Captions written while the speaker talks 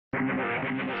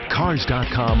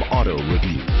Cars.com Auto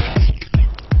Review.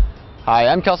 Hi,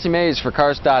 I'm Kelsey Mays for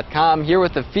Cars.com, here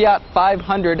with the Fiat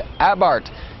 500 Abarth.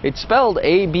 It's spelled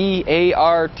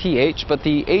A-B-A-R-T-H, but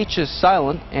the H is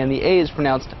silent and the A is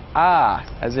pronounced ah,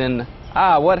 as in,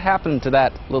 what happened to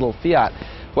that little Fiat?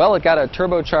 Well, it got a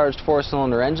turbocharged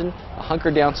four-cylinder engine, a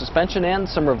hunkered-down suspension, and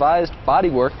some revised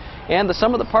bodywork, and the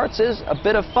sum of the parts is a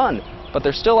bit of fun, but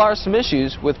there still are some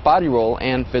issues with body roll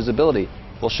and visibility.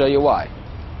 We'll show you why.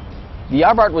 The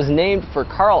Abarth was named for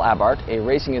Carl Abarth, a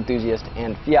racing enthusiast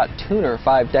and Fiat tuner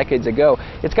 5 decades ago.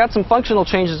 It's got some functional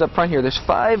changes up front here. There's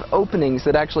 5 openings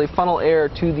that actually funnel air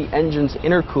to the engine's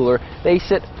intercooler. They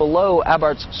sit below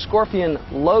Abarth's Scorpion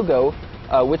logo,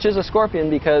 which is a scorpion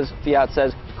because Fiat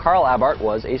says Carl Abarth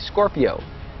was a Scorpio.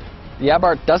 The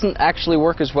Abarth doesn't actually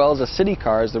work as well as a city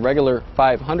car as the regular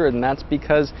 500, and that's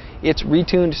because its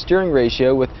retuned steering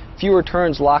ratio with fewer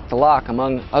turns lock to lock,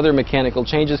 among other mechanical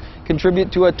changes,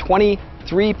 contribute to a 23%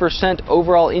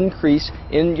 overall increase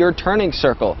in your turning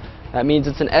circle. That means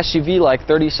it's an SUV like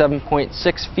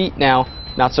 37.6 feet now.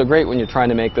 Not so great when you're trying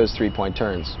to make those 3-point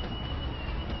turns.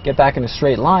 Get back in a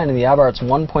straight line, and the Abarth's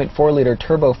 1.4-liter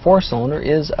turbo 4-cylinder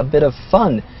is a bit of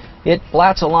fun. It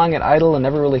blats along at idle and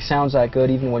never really sounds that good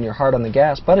even when you're hard on the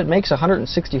gas, but it makes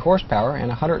 160 horsepower and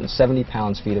 170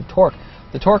 pounds-feet of torque.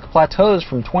 The torque plateaus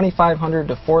from 2,500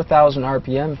 to 4,000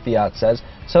 RPM, Fiat says,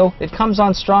 so it comes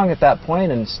on strong at that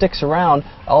point and sticks around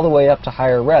all the way up to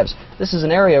higher revs. This is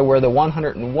an area where the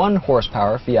 101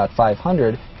 horsepower Fiat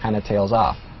 500 kind of tails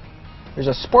off. There's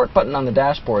a sport button on the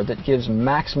dashboard that gives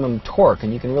maximum torque,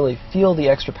 and you can really feel the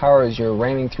extra power as you're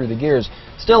ramming through the gears.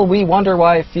 Still, we wonder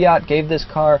why Fiat gave this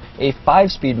car a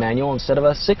 5-speed manual instead of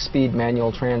a 6-speed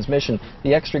manual transmission.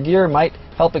 The extra gear might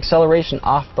help acceleration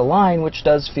off the line, which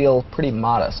does feel pretty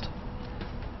modest.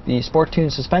 The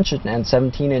sport-tuned suspension and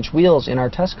 17-inch wheels in our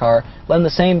test car lend the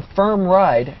same firm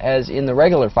ride as in the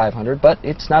regular 500, but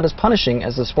it's not as punishing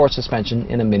as the sport suspension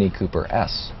in a Mini Cooper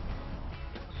S.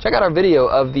 Check out our video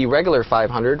of the regular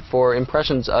 500 for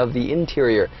impressions of the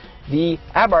interior. The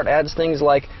Abarth adds things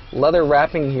like leather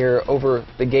wrapping here over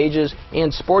the gauges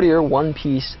and sportier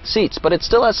one-piece seats, but it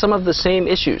still has some of the same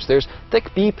issues. There's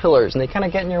thick B-pillars, and they kind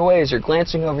of get in your way as you're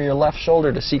glancing over your left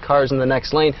shoulder to see cars in the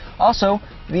next lane. Also,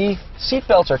 the seat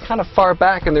belts are kind of far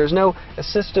back, and there's no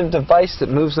assistive device that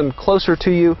moves them closer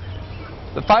to you.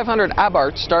 The 500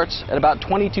 Abarth starts at about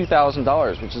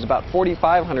 $22,000, which is about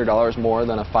 $4,500 more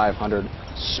than a 500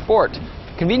 Sport.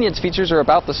 Convenience features are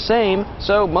about the same,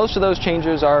 so most of those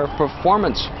changes are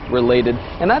performance related,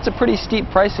 and that's a pretty steep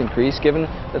price increase given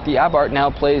that the Abarth now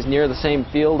plays near the same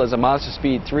field as a Mazda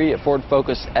Speed 3, a Ford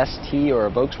Focus ST, or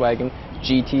a Volkswagen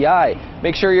GTI.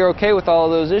 Make sure you're okay with all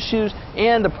of those issues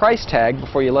and the price tag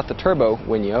before you let the turbo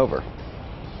win you over.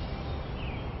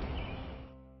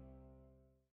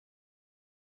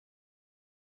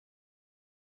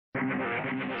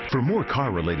 For more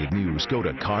car-related news, go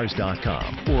to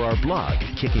Cars.com or our blog,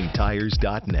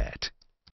 KickingTires.net.